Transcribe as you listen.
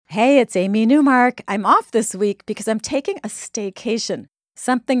Hey, it's Amy Newmark. I'm off this week because I'm taking a staycation,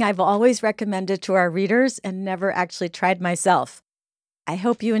 something I've always recommended to our readers and never actually tried myself. I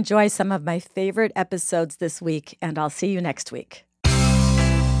hope you enjoy some of my favorite episodes this week, and I'll see you next week.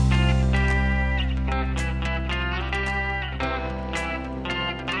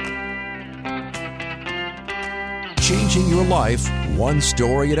 Changing your life one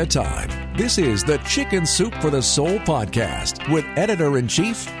story at a time. This is the Chicken Soup for the Soul podcast with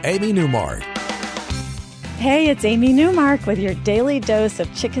Editor-in-Chief Amy Newmark. Hey, it's Amy Newmark with your daily dose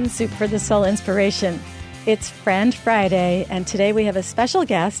of Chicken Soup for the Soul inspiration. It's Friend Friday, and today we have a special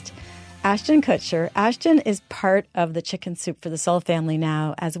guest, Ashton Kutcher. Ashton is part of the Chicken Soup for the Soul family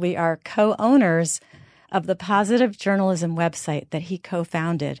now, as we are co-owners of the Positive Journalism website that he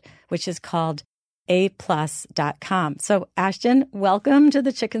co-founded, which is called aplus.com. So, Ashton, welcome to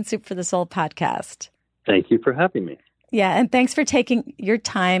the Chicken Soup for the Soul podcast. Thank you for having me. Yeah, and thanks for taking your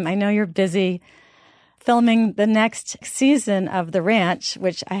time. I know you're busy filming the next season of The Ranch,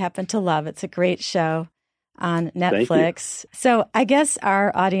 which I happen to love. It's a great show on Netflix. So I guess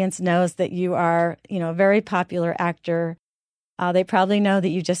our audience knows that you are, a very popular actor. They probably know that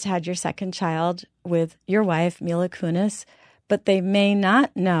you just had your second child with your wife, Mila Kunis. But they may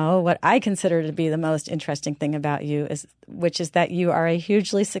not know what I consider to be the most interesting thing about you, which is that you are a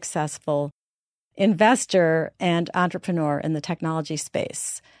hugely successful investor and entrepreneur in the technology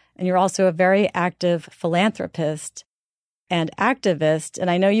space. And you're also a very active philanthropist and activist.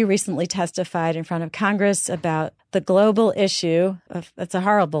 And I know you recently testified in front of Congress about the global issue it's a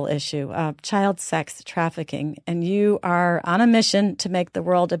horrible issue of child sex trafficking. And you are on a mission to make the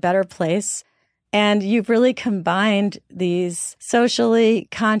world a better place. And you've really combined these socially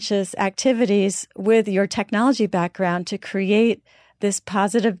conscious activities with your technology background to create this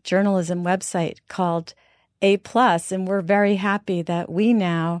positive journalism website called A+. And we're very happy that we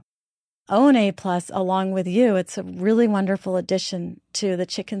now own A+ along with you. It's a really wonderful addition to the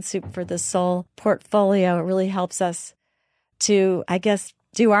Chicken Soup for the Soul portfolio. It really helps us to,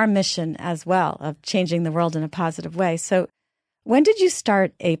 do our mission as well of changing the world in a positive way. So when did you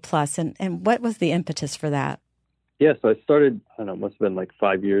start A+, and what was the impetus for that? Yeah, so I started, it must have been like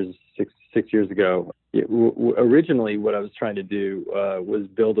 6 years ago. Originally, what I was trying to do was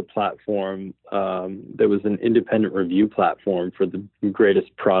build a platform that was an independent review platform for the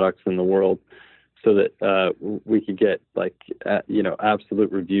greatest products in the world, so that we could get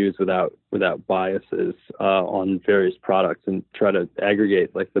absolute reviews without biases on various products, and try to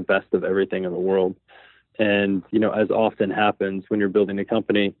aggregate like the best of everything in the world. And, as often happens when you're building a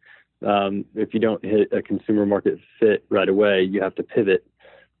company, if you don't hit a consumer market fit right away, you have to pivot.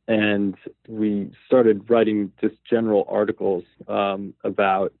 And we started writing just general articles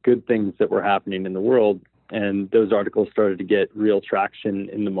about good things that were happening in the world. And those articles started to get real traction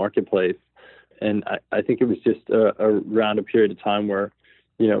in the marketplace. And I think it was just around a period of time where,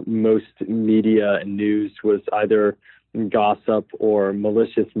 most media and news was either gossip or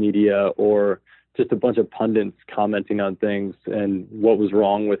malicious media, or just a bunch of pundits commenting on things and what was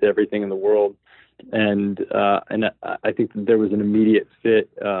wrong with everything in the world. And I think that there was an immediate fit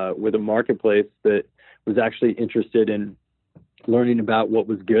with a marketplace that was actually interested in learning about what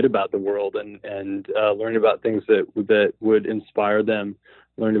was good about the world, and learning about things that would inspire them,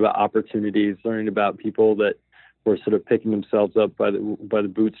 learning about opportunities, learning about people that were sort of picking themselves up by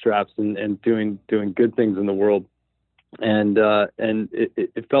the bootstraps and doing good things in the world. And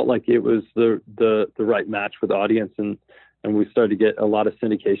it felt like it was the right match with the audience, and we started to get a lot of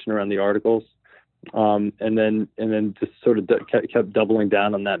syndication around the articles, and then just sort of kept doubling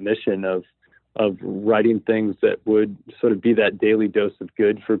down on that mission of writing things that would sort of be that daily dose of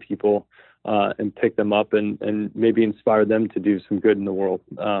good for people, and pick them up and maybe inspire them to do some good in the world.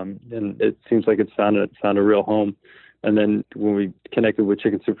 And it seems like it's found a real home. And then when we connected with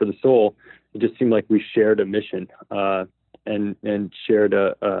Chicken Soup for the Soul, it just seemed like we shared a mission, and shared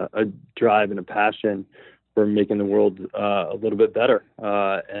a drive and a passion for making the world a little bit better.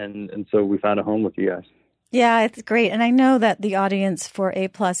 And so we found a home with you guys. Yeah, it's great. And I know that the audience for A+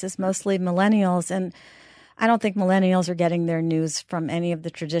 is mostly millennials, and I don't think millennials are getting their news from any of the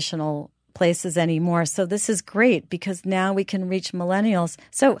traditional places anymore. So this is great because now we can reach millennials.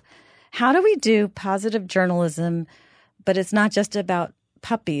 So how do we do positive journalism, but it's not just about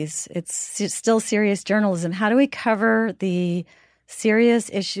puppies? It's still serious journalism. How do we cover the serious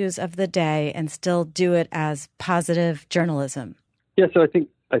issues of the day and still do it as positive journalism? Yeah, so I think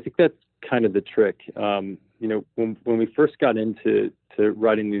that's kind of the trick. When we first got into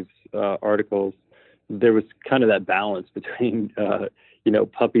writing these articles, there was kind of that balance between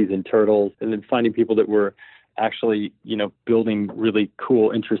puppies and turtles, and then finding people that were actually, building really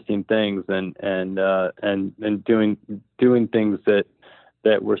cool, interesting things and doing things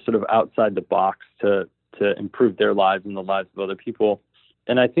that were sort of outside the box to improve their lives and the lives of other people.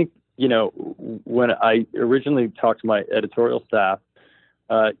 And I think, when I originally talked to my editorial staff,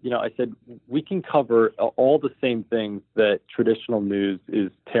 I said, we can cover all the same things that traditional news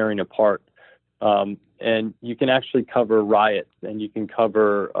is tearing apart. And you can actually cover riots, and you can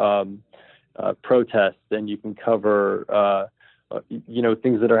cover protests, and you can cover,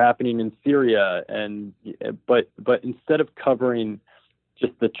 things that are happening in Syria. But instead of covering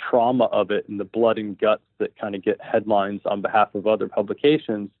just the trauma of it and the blood and guts that kind of get headlines on behalf of other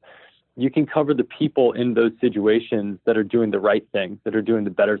publications, you can cover the people in those situations that are doing the right thing, that are doing the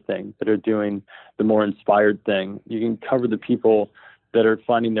better thing, that are doing the more inspired thing. You can cover the people that are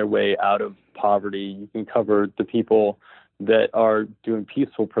finding their way out of poverty. You can cover the people that are doing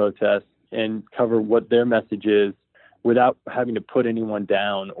peaceful protests and cover what their message is without having to put anyone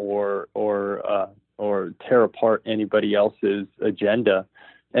down or tear apart anybody else's agenda.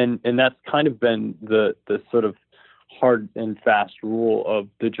 And that's kind of been the sort of hard and fast rule of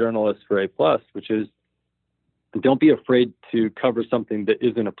the journalist for A+, which is don't be afraid to cover something that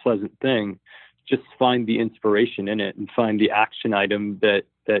isn't a pleasant thing. Just find the inspiration in it and find the action item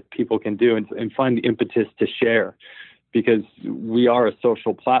that people can do and find the impetus to share, because we are a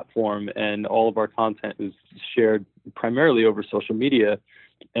social platform and all of our content is shared primarily over social media.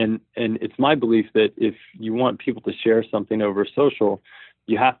 And it's my belief that if you want people to share something over social,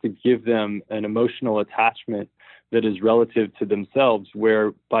 you have to give them an emotional attachment that is relative to themselves,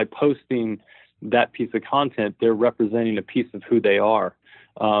 where by posting that piece of content, they're representing a piece of who they are.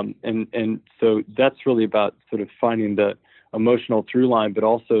 And so that's really about sort of finding the emotional through line, but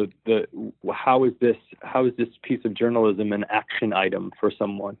also how is this piece of journalism an action item for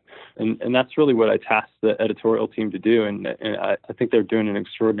someone? And that's really what I tasked the editorial team to do. And I think they're doing an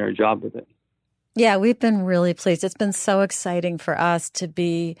extraordinary job with it. Yeah, we've been really pleased. It's been so exciting for us to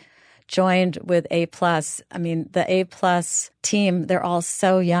be joined with A+. I mean, the A+ team, they're all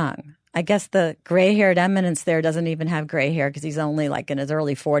so young. I guess the gray-haired eminence there doesn't even have gray hair because he's only like in his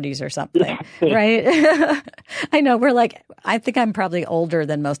early 40s or something, right? I know I think I'm probably older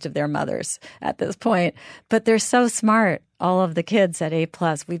than most of their mothers at this point, but they're so smart, all of the kids at A+.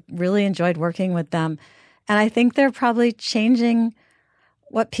 We've really enjoyed working with them. And I think they're probably changing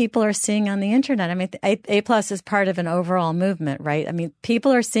what people are seeing on the internet. I mean, A+ is part of an overall movement, right? I mean,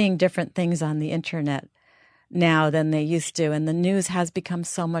 people are seeing different things on the internet now than they used to. And the news has become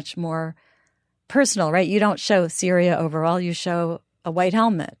so much more personal, right? You don't show Syria overall. You show a white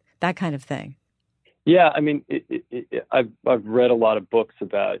helmet, that kind of thing. Yeah, I mean, I've read a lot of books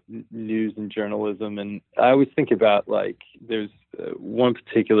about news and journalism, and I always think about, like, there's one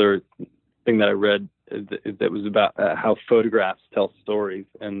particular thing that I read that was about how photographs tell stories,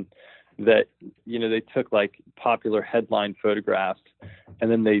 and that, they took like popular headline photographs and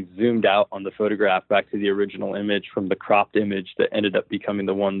then they zoomed out on the photograph back to the original image from the cropped image that ended up becoming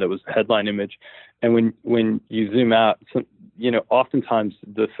the one that was the headline image. And when you zoom out, oftentimes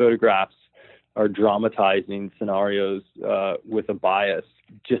the photographs are dramatizing scenarios with a bias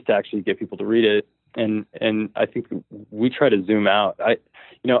just to actually get people to read it. And I think we try to zoom out. I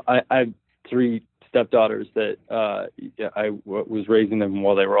have 3 stepdaughters that I was raising them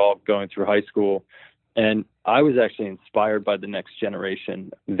while they were all going through high school. And I was actually inspired by the next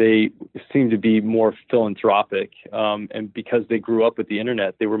generation. They seem to be more philanthropic. And because they grew up with the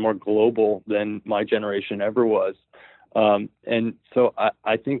internet, they were more global than my generation ever was. And so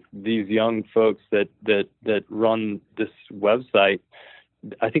I think these young folks that run this website,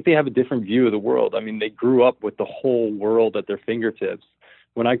 I think they have a different view of the world. I mean, they grew up with the whole world at their fingertips.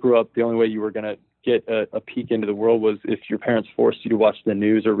 When I grew up, the only way you were going to get a peek into the world was if your parents forced you to watch the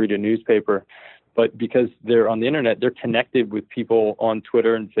news or read a newspaper. But because they're on the internet, they're connected with people on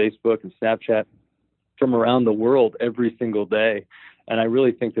Twitter and Facebook and Snapchat from around the world every single day. And I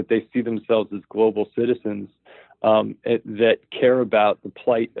really think that they see themselves as global citizens that care about the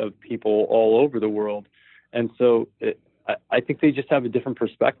plight of people all over the world. And so I think they just have a different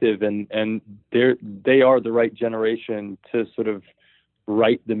perspective, and they are the right generation to sort of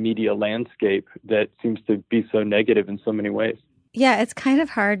right the media landscape that seems to be so negative in so many ways. Yeah, it's kind of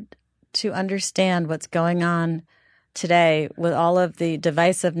hard to understand what's going on today with all of the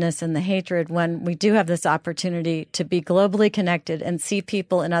divisiveness and the hatred when we do have this opportunity to be globally connected and see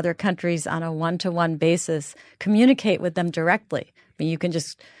people in other countries on a one-to-one basis, communicate with them directly. I mean, you can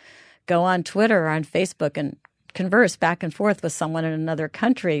just go on Twitter or on Facebook and converse back and forth with someone in another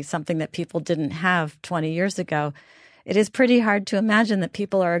country, something that people didn't have 20 years ago. It is pretty hard to imagine that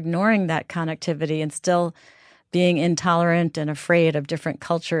people are ignoring that connectivity and still being intolerant and afraid of different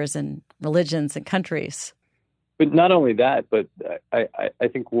cultures and religions and countries. But not only that, but I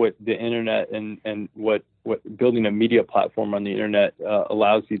think what the internet and what building a media platform on the internet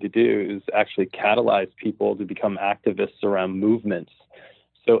allows you to do is actually catalyze people to become activists around movements.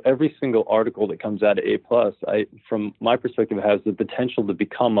 So every single article that comes out of A+, from my perspective, has the potential to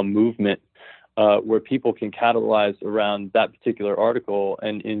become a movement where people can catalyze around that particular article,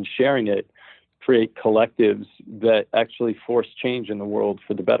 and in sharing it, create collectives that actually force change in the world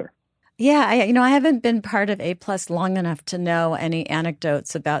for the better. Yeah, I haven't been part of A+ long enough to know any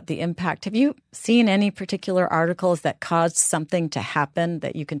anecdotes about the impact. Have you seen any particular articles that caused something to happen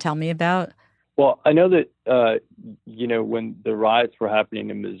that you can tell me about? Well, I know that, when the riots were happening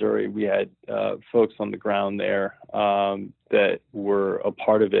in Missouri, we had folks on the ground there that were a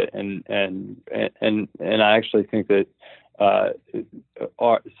part of it. And I actually think that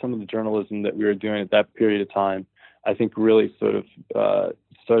some of the journalism that we were doing at that period of time, I think really sort of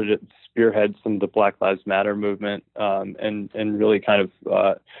started to spearhead some of the Black Lives Matter movement and really kind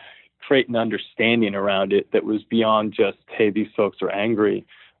of create an understanding around it that was beyond just, hey, these folks are angry,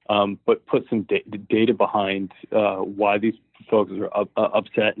 but put some data behind why these folks are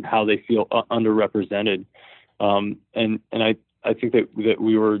upset and how they feel underrepresented. And I think that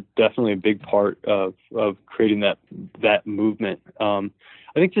we were definitely a big part of creating that movement. I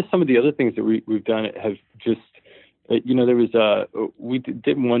think just some of the other things that we've done have just, there was we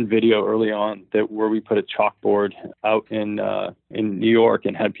did one video early on where we put a chalkboard out in New York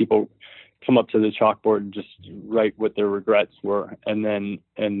and had people come up to the chalkboard and just write what their regrets were, and then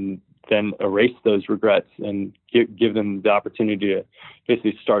erase those regrets and give them the opportunity to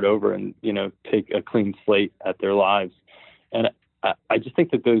basically start over and take a clean slate at their lives. And I just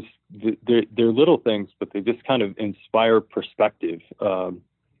think that they're little things, but they just kind of inspire perspective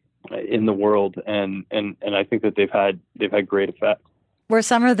in the world, and I think that they've had great effect. Were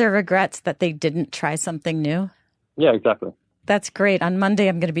some of their regrets that they didn't try something new? Yeah, exactly. That's great. On Monday,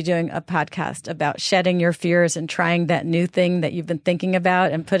 I'm going to be doing a podcast about shedding your fears and trying that new thing that you've been thinking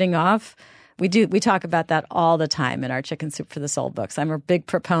about and putting off. We talk about that all the time in our Chicken Soup for the Soul books. I'm a big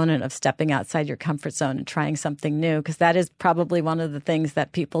proponent of stepping outside your comfort zone and trying something new, because that is probably one of the things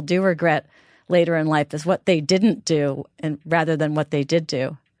that people do regret later in life, is what they didn't do and rather than what they did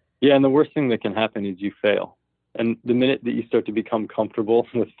do. Yeah, and the worst thing that can happen is you fail. And the minute that you start to become comfortable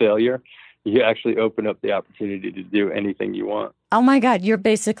with failure, you actually open up the opportunity to do anything you want. Oh my God, you're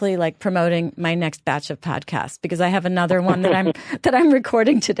basically like promoting my next batch of podcasts, because I have another one that I'm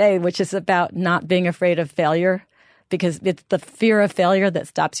recording today, which is about not being afraid of failure, because it's the fear of failure that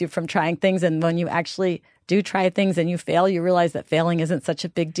stops you from trying things. And when you actually do try things and you fail, you realize that failing isn't such a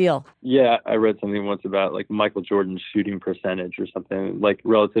big deal. Yeah, I read something once about like Michael Jordan's shooting percentage or something, like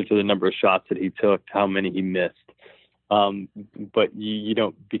relative to the number of shots that he took, how many he missed. But you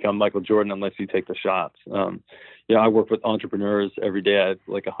don't become Michael Jordan unless you take the shots. I work with entrepreneurs every day. I have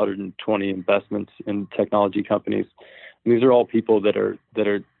like 120 investments in technology companies. And these are all people that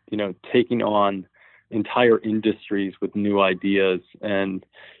are taking on entire industries with new ideas. And,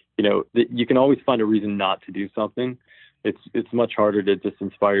 you can always find a reason not to do something. It's much harder to just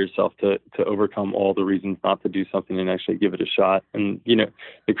inspire yourself to overcome all the reasons not to do something and actually give it a shot. And,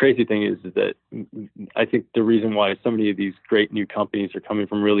 the crazy thing is that I think the reason why so many of these great new companies are coming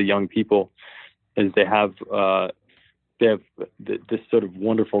from really young people is they have this sort of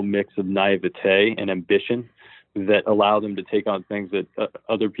wonderful mix of naivete and ambition that allow them to take on things that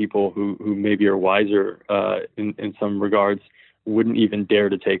other people who maybe are wiser in some regards wouldn't even dare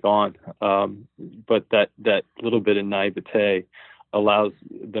to take on. But that little bit of naivete allows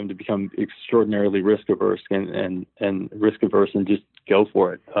them to become extraordinarily risk averse and risk averse and just go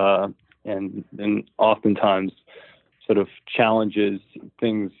for it. And oftentimes sort of challenges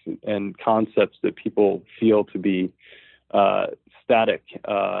things and concepts that people feel to be static.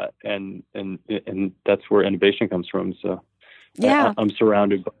 And that's where innovation comes from. So yeah, I'm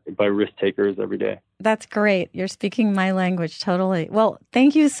surrounded by risk takers every day. That's great. You're speaking my language totally. Well,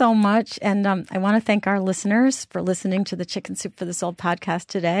 thank you so much. And I want to thank our listeners for listening to the Chicken Soup for the Soul podcast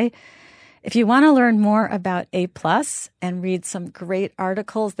today. If you want to learn more about A+ and read some great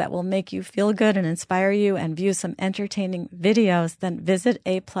articles that will make you feel good and inspire you and view some entertaining videos, then visit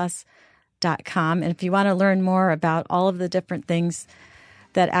aplus.com. And if you want to learn more about all of the different things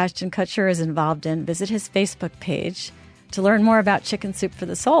that Ashton Kutcher is involved in, visit his Facebook page. To learn more about Chicken Soup for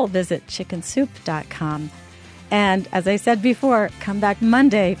the Soul, visit chickensoup.com. And as I said before, come back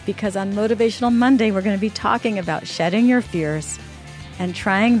Monday, because on Motivational Monday, we're going to be talking about shedding your fears and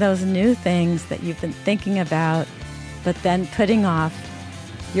trying those new things that you've been thinking about, but then putting off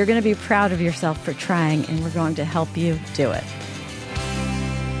You're going to be proud of yourself for trying, and we're going to help you do it.